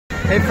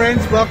Hey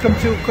friends, welcome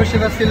to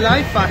Kusadasi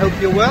Life. I hope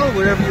you're well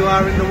wherever you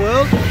are in the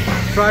world.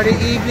 Friday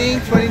evening,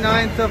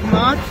 29th of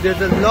March. There's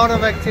a lot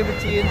of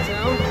activity in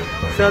town.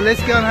 So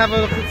let's go and have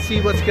a look and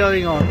see what's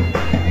going on.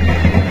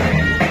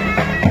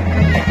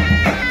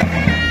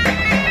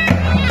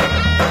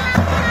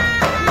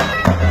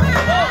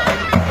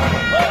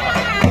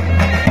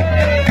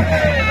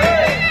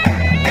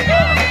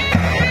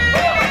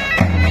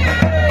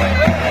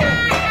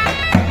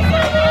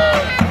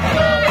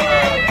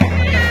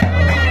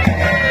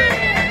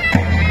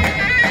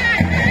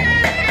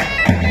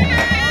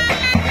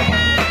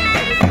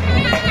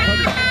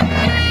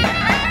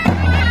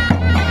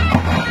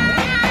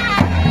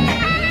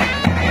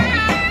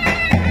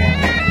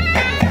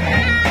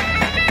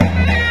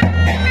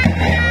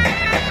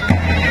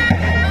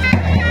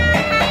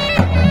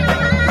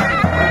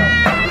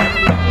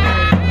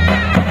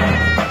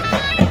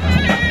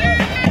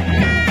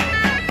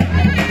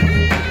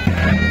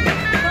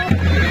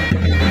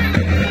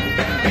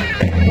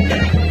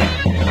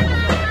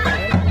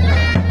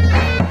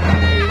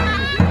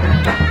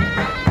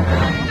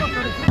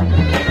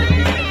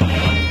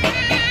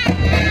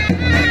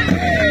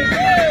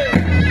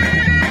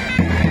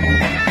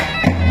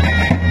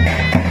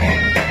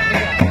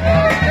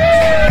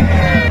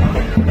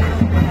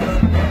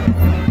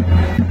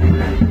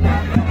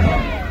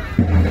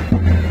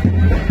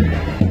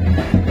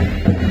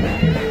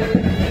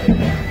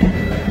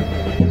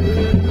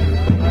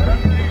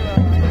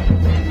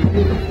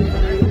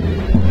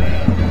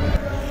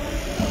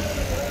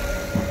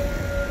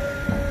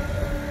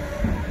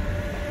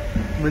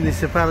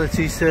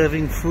 Municipality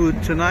serving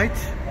food tonight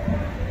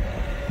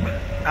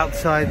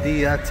outside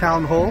the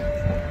town hall,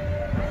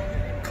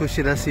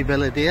 Kusadasi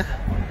Belediye.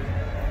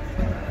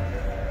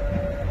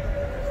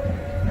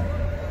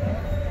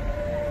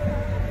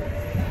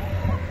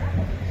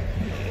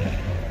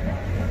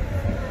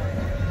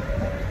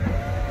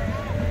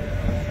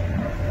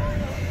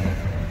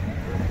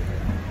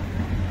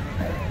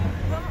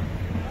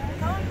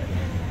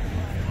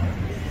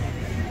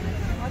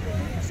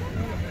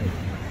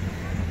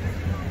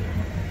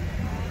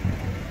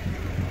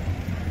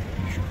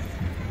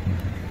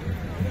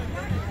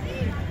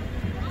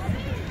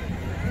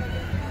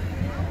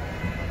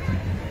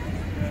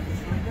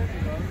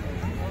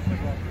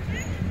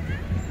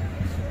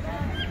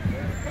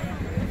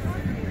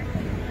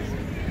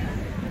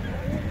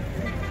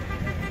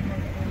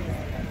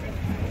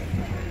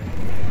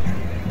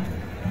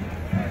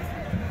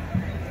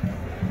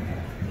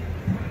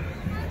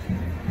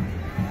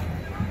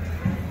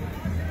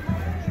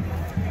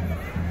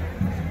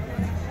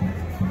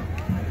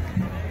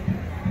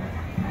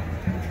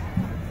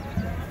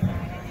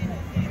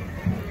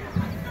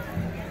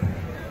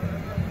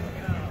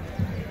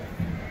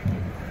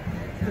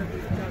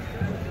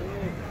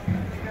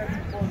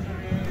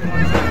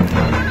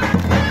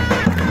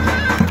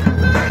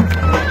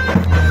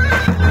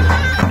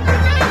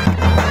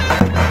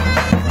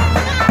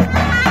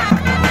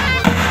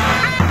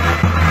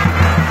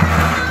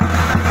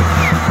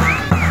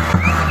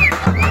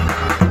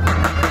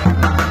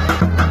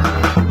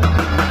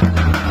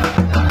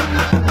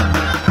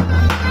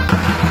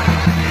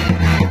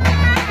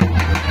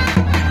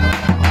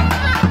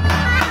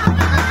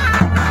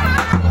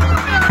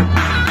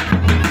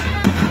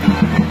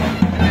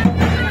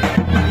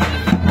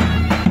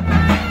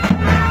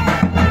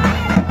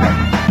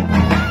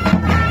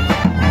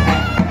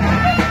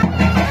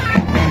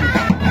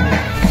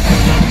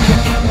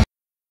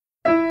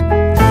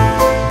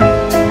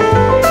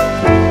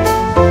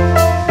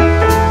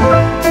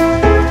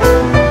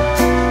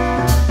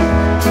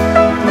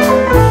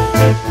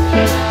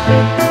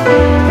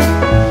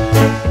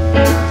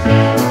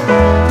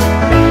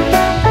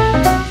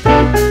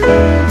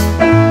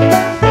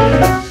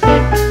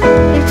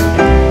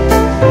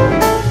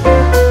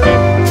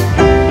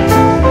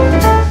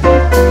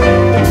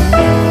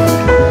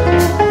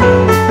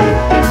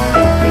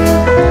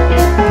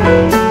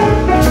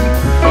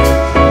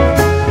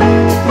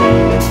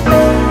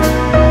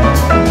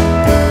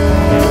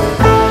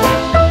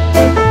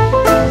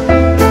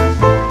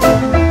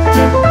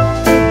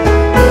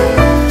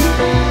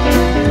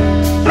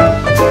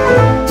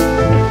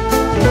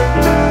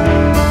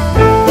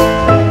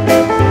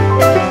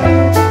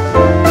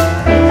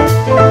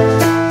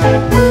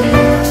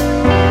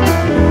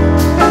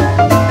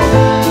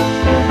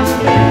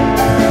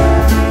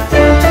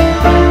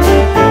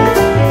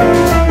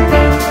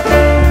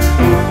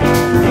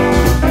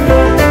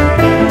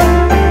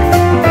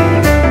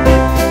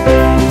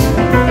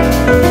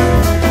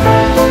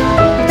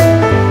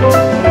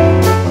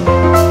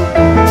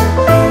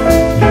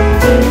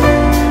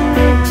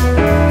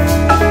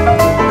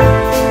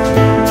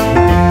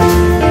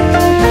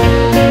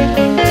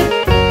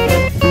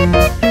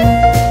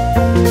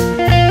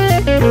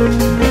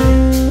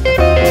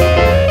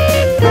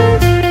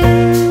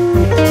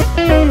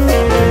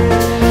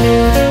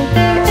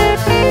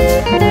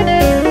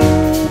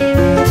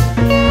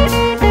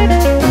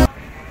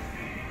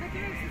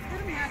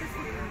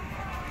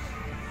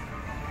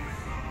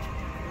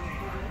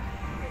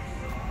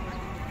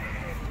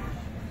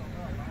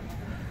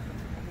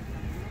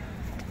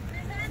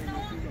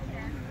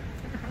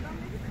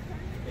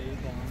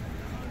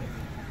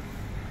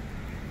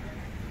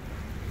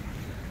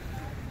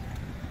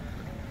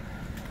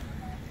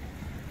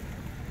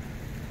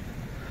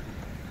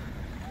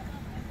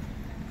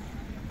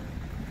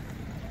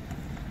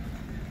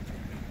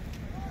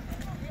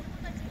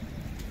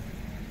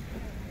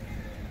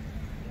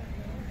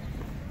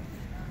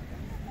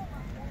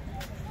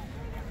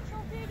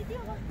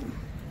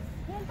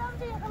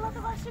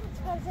 çikolata var şimdi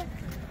çıkaracak.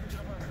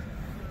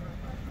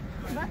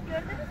 Bak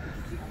gördünüz mü?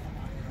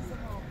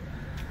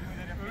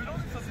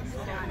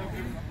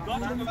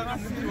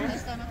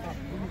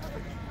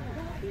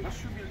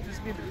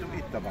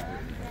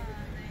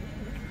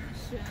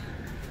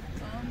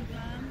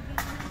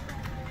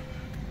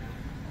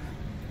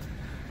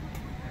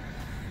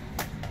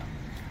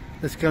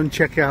 Let's go and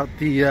check out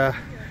the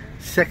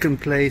second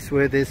place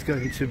where there's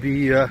going to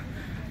be a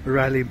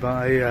rally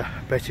by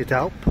Bechet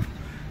Alp,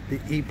 the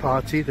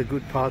E-Party, the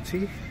good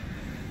party.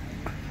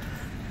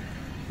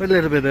 We're a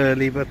little bit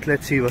early, but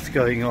let's see what's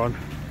going on.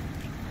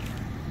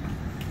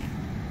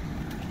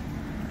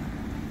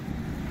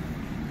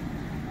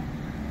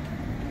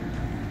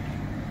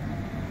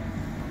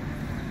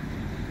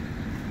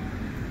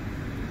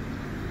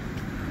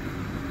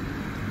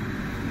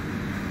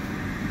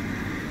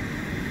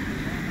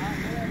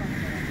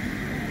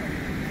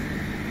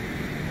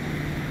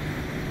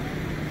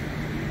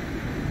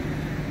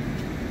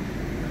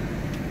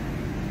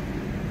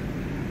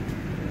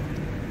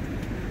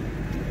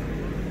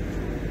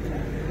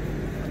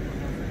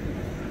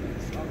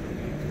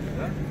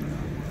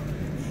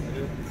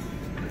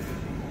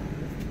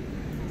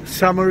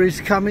 Summer is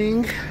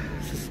coming.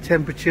 The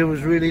temperature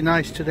was really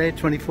nice today,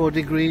 24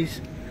 degrees.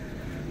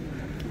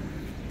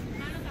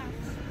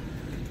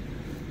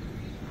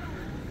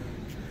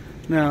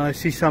 Now I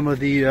see some of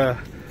the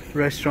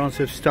restaurants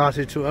have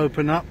started to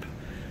open up,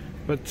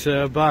 but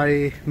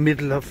by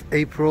middle of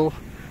April,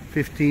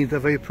 15th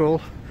of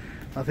April,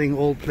 I think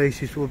all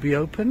places will be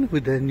open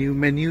with their new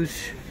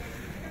menus.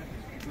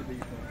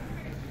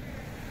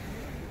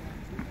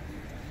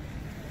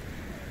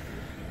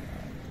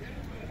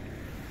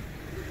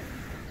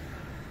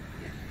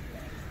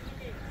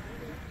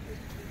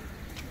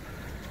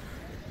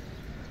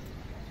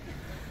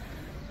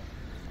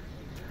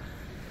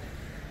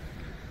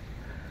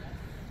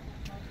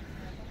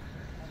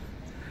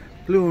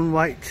 Blue and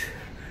white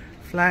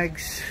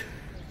flags.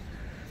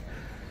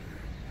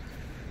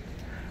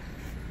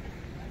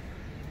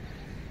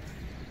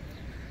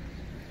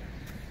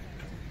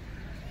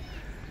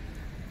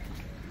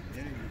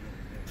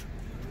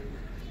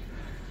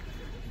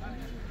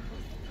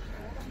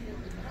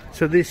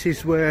 So this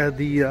is where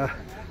the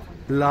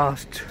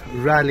last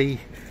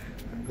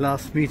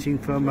meeting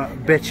from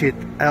Bechet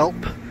Alp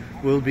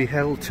will be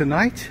held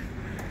tonight,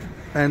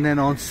 and then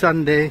on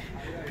Sunday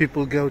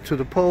people go to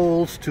the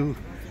polls to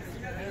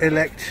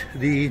elect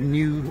the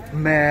new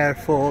mayor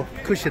for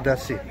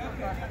Kusadasi.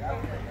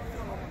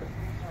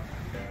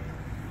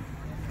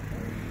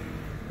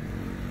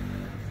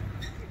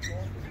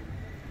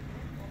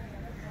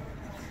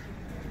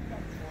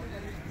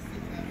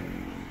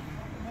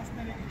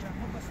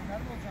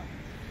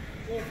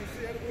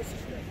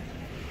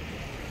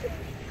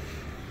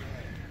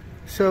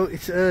 So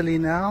it's early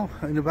now,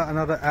 in about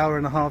another hour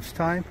and a half's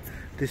time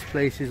this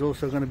place is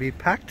also going to be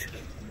packed.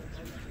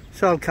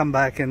 So I'll come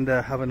back and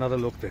have another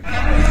look then.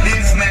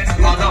 Hizmet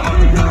adamı,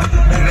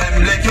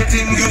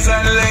 memleketin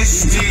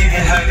güzelleştiği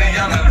her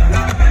yanı.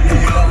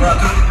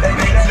 Yollardır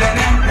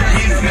emeklenen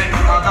hizmet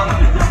adamı,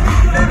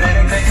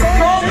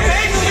 son 5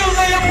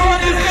 yılda yapılan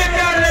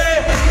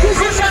hizmetlerle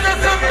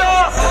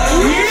Kuşadası'nda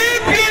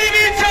yepyeni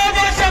bir çağ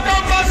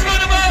başlatan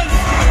başkanımız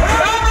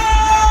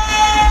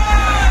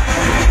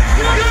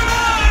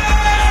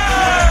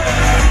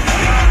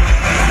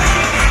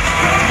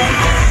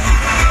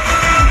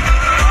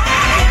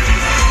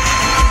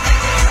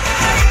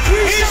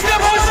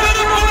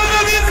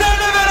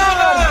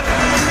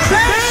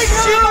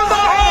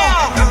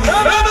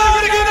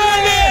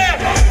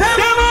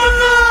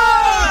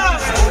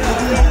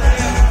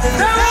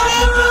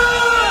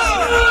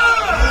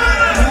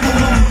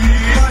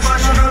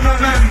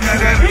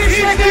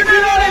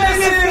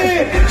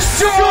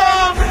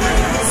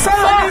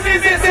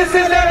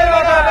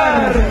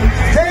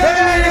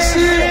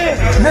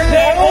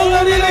ve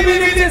onlarıyla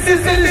birlikte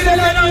sizleri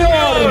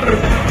selamlıyor.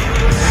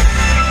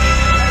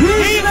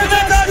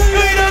 Hizmet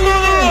aşkıyla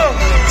dolu,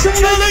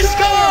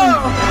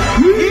 çalışkan,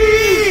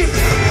 yiğit,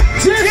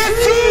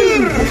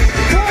 cesur,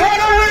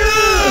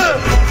 kararlı,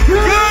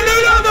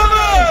 gönül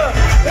adamı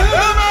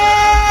Ömer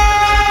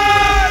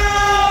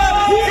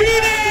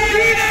Yine.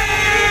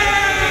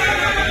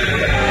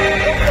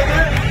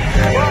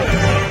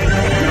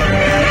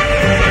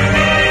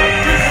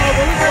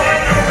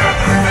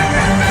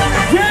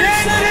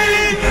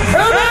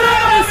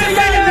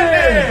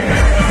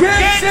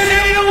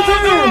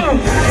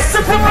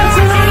 Sıfır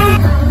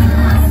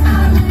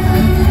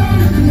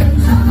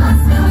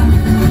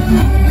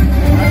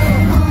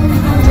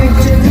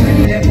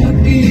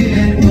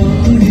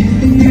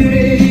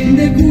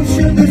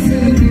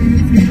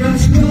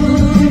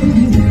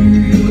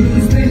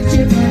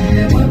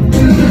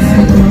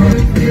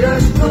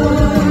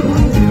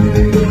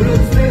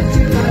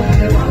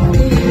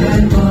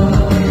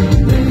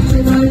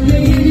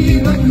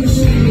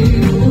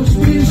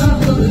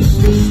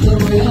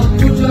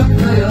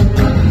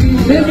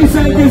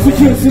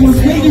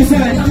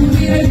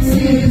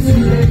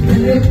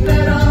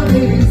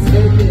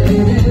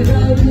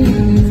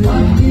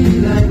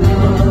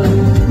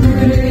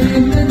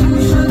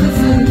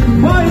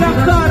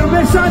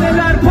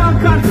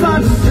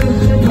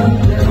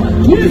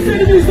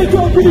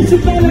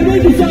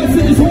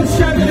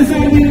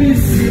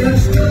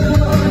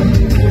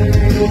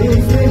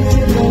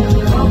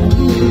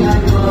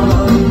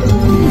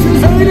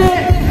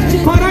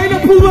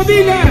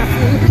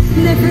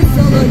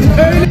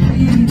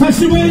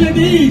böyle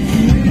değil,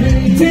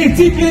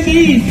 tehditle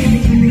değil.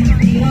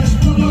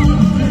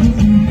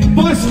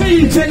 Başka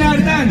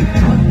ilçelerden,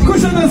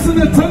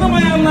 Kuşadası'nı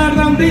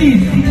tanımayanlardan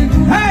değil,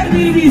 her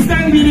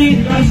birimizden biri,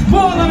 bu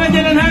alana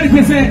gelen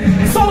herkese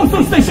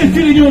sonsuz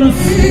teşekkür ediyoruz.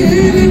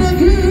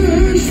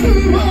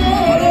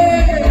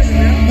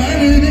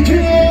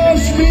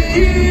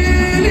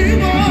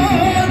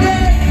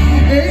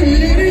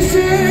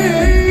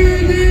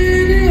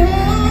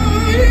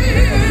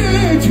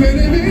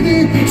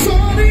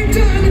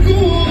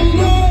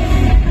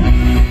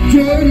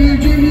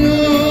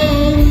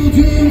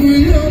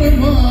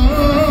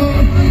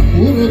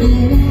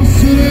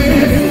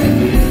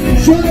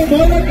 Şöyle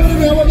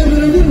bayrakları bir havada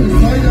görebilir miyiz?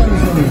 Sayın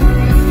Artemis.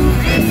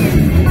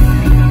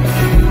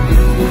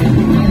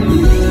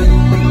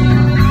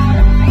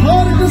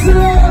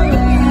 Harikasın.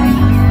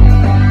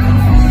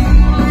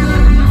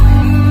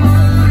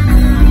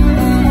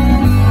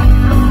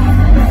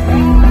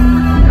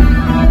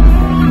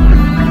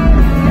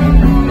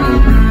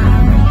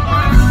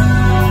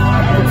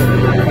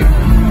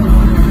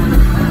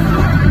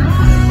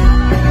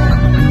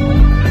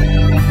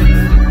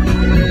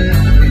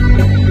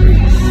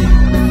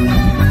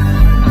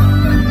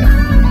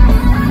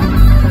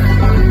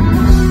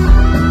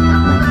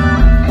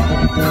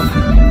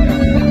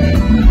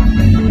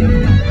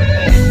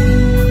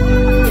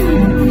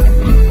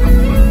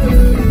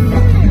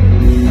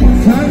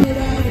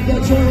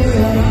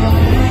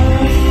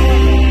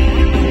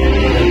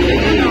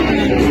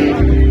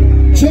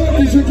 Çok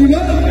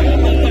teşekkürler.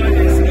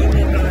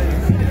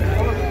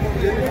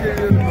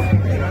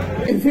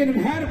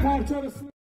 Efendim her parça arasında